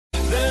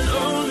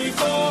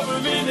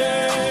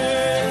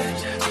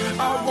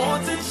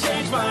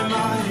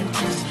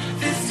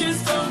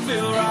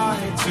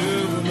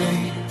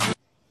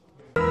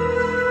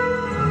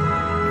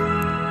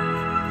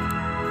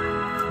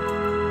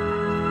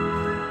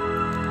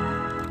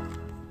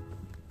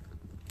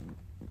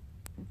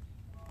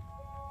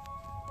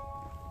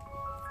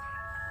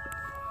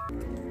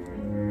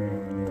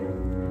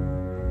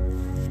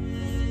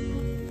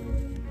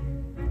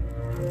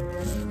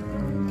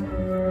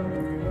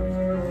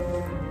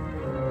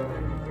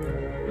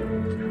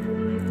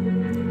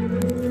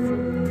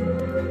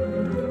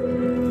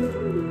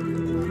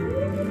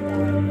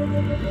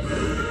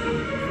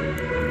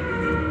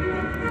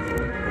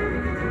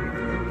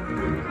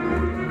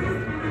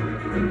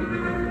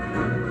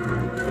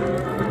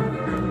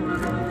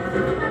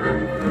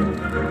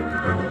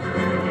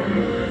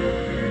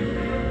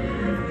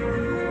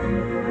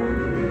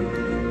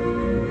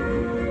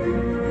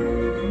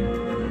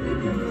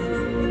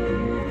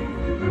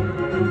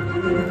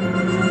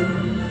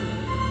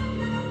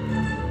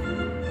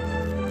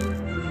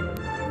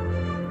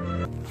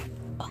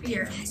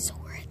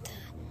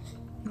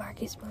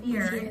Goosebumps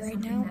Fear here is right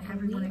something now, that and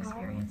everyone we are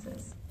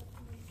experiences.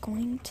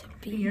 going to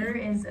be Fear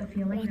is a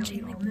feeling that we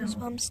watching the all know.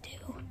 Goosebumps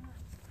too.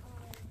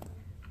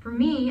 For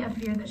me, a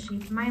fear that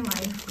shaped my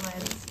life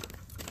was...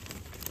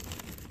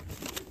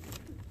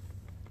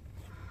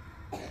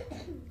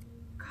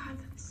 God,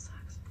 that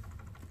sucks.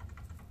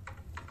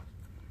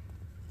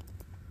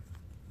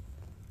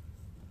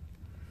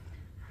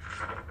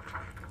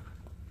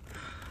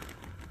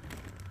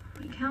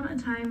 Recount a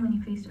time when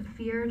you faced a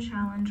fear,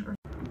 challenge, or...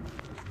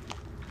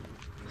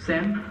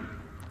 Sam?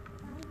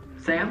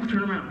 Sam,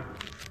 turn around.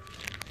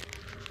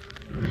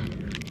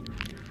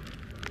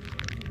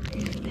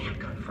 Where's the damn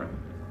gun from?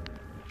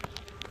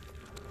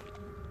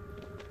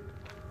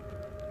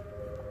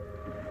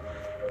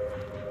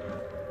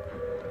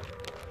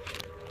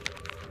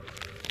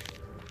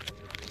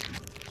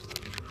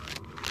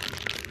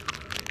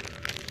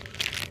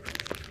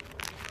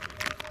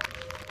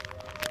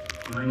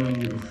 My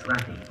name is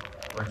Slappy.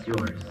 What's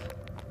yours?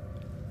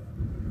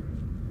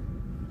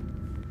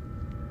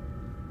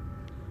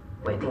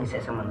 Wait, I think it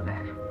says something on the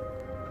back.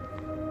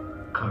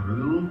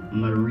 Karu,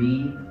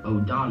 Marie,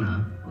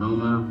 Odana,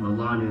 Loma,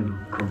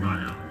 Milanu,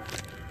 Corano.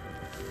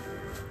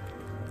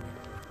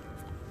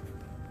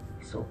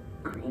 So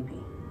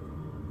creepy.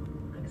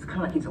 It's kind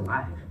of like he's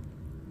alive.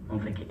 I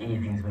don't think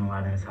anything's been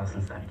alive in this house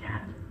since that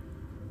cat.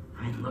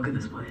 I mean, look at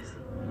this place.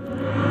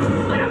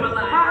 But I'm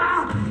alive!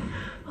 Ah!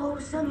 Oh,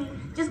 Sonny,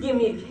 just give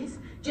me a kiss.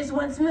 Just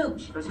one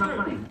smooch. That's not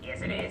funny.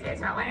 Yes, it is.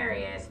 It's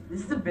hilarious.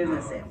 This is a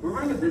business, Sam. We're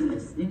running a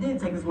business. You didn't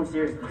take this one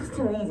seriously. It's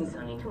too easy,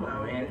 Sonny. Come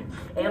on, man.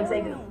 Hey, I'm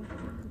taking him.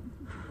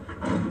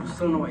 I just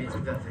don't know why you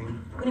took that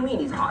thing. What do you mean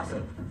he's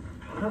awesome?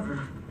 Whatever.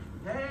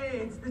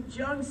 Hey, it's the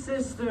Jung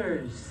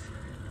sisters.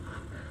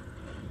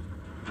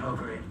 Oh,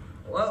 great.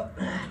 Well,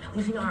 at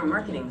least we know our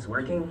marketing's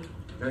working.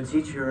 No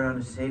teacher around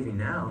to save you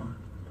now.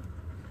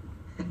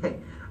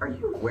 Hey, are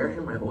you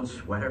wearing my old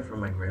sweater from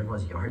my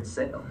grandma's yard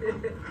sale?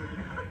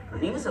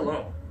 Leave us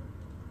alone.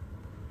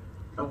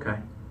 Okay.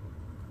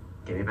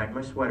 Give me back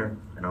my sweater,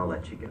 and I'll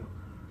let you go.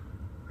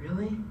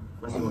 Really?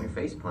 Unless you want your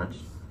face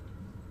punched.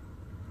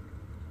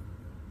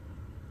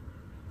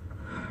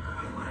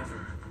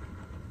 Whatever.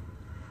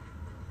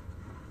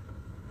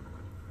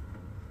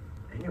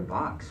 In your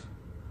box.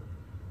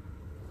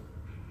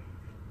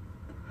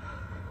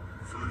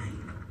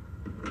 Fine.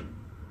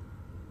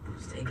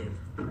 Let's take it.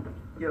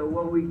 Yo,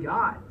 what we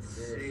got?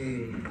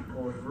 See,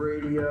 old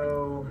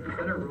radio. Is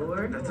that a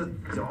ruler? That's a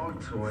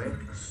dog toy.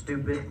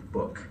 Stupid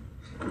book.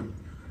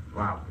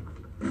 Wow.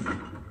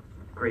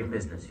 Great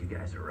business you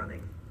guys are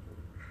running.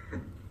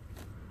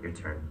 Your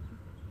turn.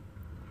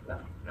 No,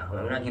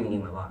 I'm not giving you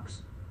my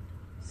box.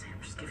 Sam,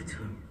 just give it to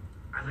him.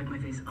 I like my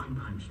face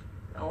unpunched.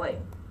 No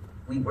way.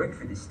 We work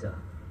for this stuff.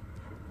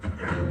 Look at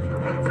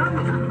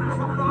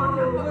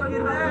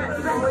that!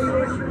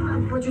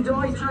 What you do?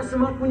 You dress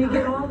him up when you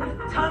get home?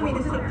 Tommy,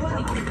 this isn't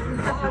funny.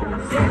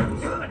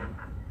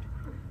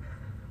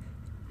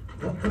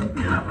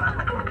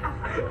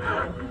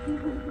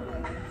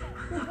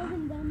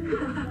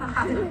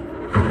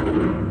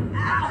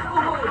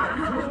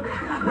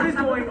 What is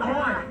going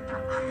on?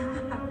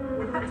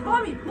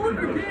 Tommy, pull up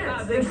your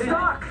pants. They're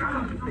stuck.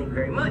 Thank you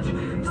very much.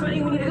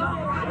 Sonny, we need to go.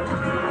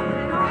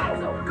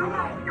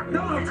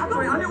 No, touch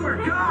my underwear.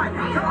 God!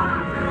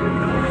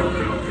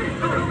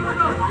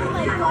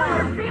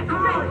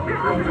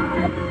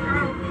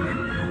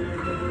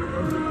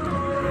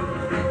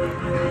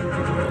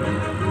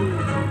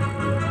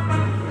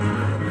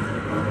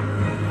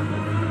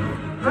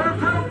 Better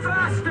pedal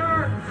faster!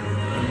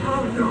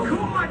 Oh no!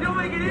 Come on, don't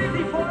make it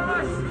easy for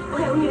us!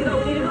 Okay, we need to go.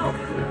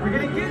 We're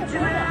gonna get you,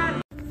 man!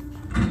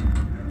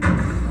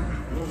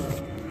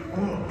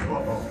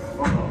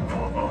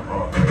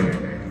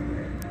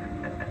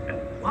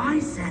 Why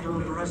settle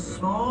for a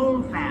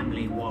small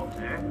family,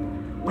 Walter,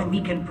 when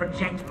we can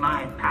project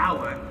my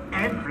power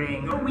and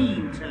bring a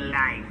queen to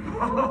life?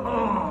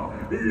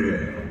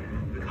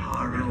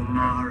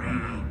 Karumari,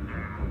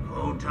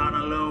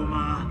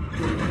 Otanaloma,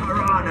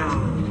 Arano.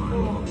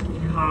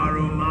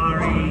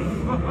 Karumari,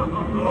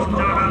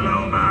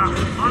 Otanaloma,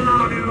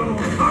 Alanu,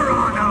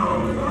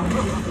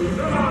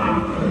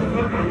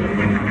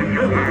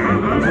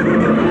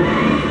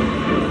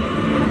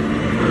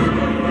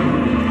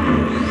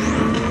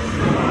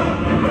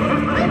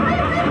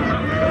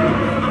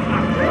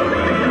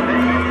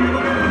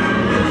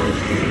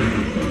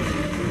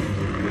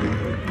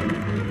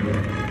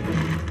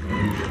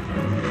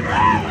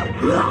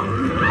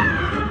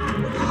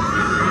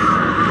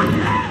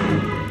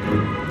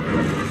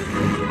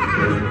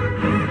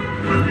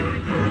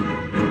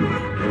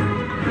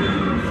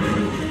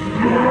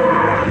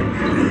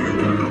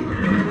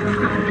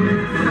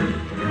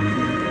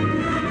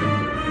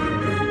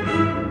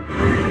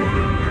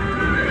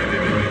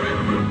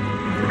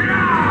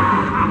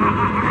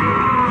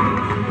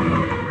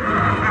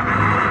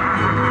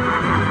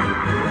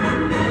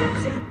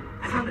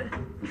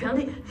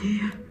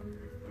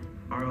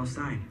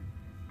 Stein.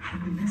 How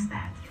did we miss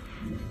that?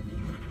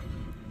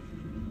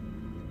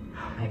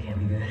 That can't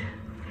be good.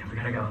 Yeah, we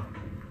gotta go.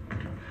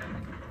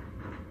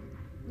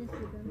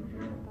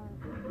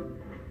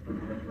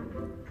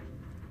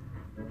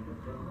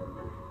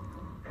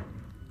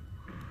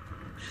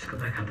 Just go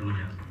back out the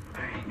window.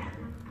 All right.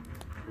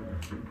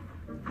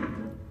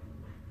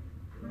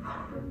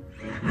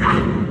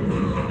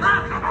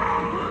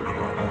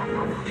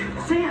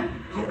 Sam!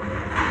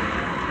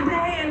 My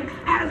hand!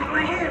 Out of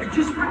my hand!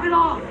 Just rip it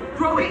off!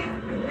 Throw it!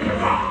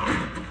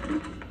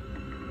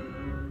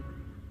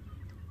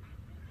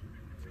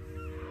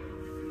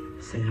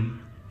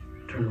 Sam,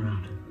 turn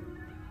around.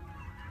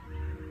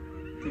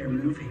 They're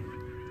moving.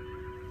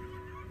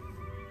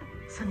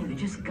 Sonny, they're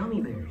just gummy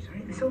bears,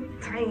 right? They're so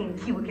tiny and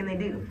cute. What can they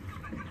do?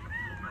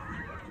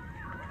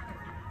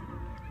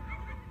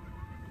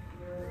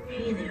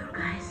 Hey there,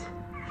 guys.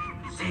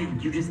 Sam,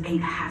 you just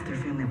ate half their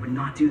family. I would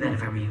not do that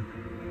if I were you.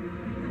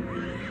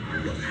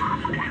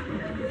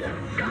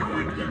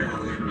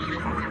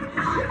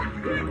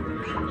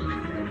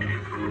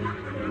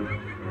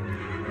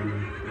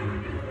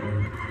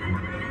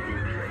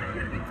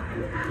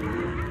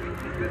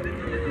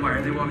 Why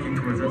are they walking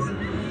towards us?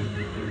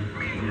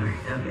 Okay, all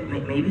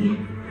right. Maybe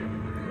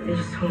they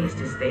just want us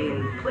to stay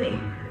and play.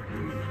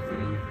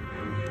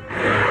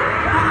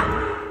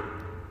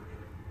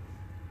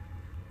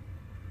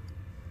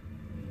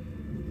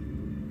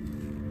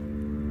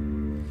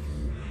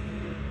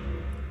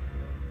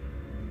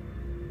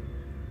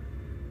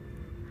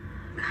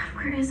 God,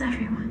 where is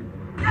everyone?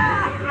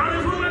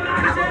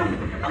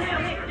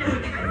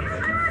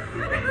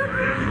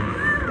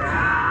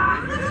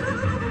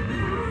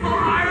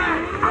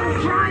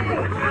 I'm trying!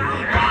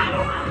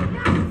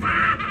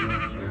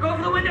 Go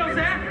for the windows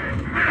there.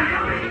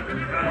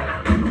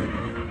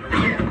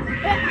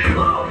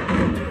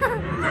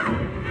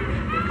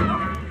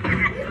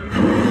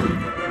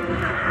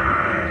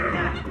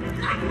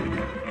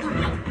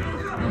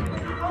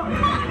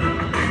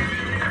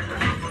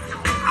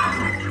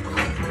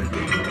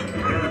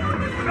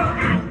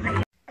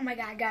 Oh my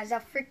god, guys,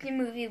 that freaking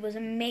movie was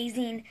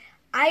amazing.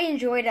 I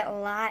enjoyed it a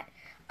lot.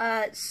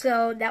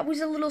 So that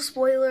was a little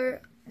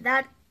spoiler.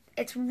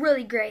 It's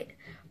really great.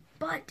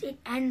 But it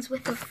ends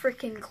with a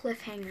freaking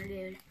cliffhanger,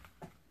 dude.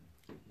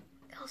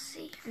 You'll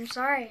see. I'm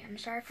sorry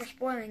for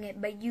spoiling it,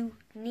 but you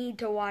need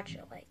to watch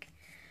it. Like,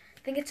 I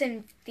think it's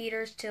in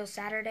theaters till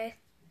Saturday.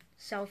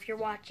 So if you're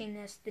watching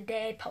this the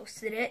day I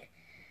posted it,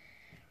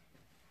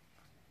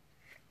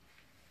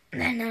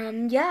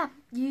 then yeah,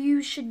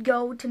 you should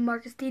go to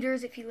Marcus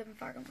Theaters if you live in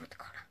Fargo, North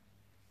Dakota.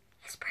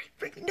 It's pretty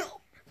freaking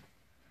dope.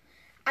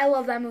 I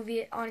love that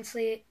movie,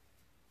 honestly.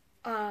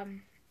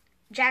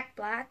 Jack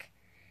Black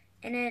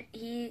in it,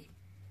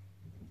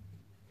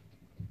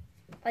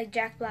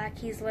 Jack Black,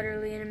 he's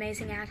literally an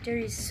amazing actor.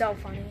 He's so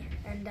funny.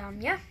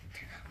 And yeah,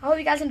 I hope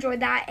you guys enjoyed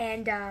that,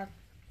 and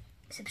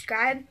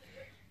subscribe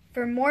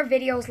for more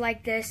videos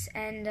like this,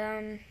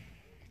 and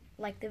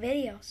like the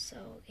video.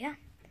 So yeah,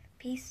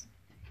 peace.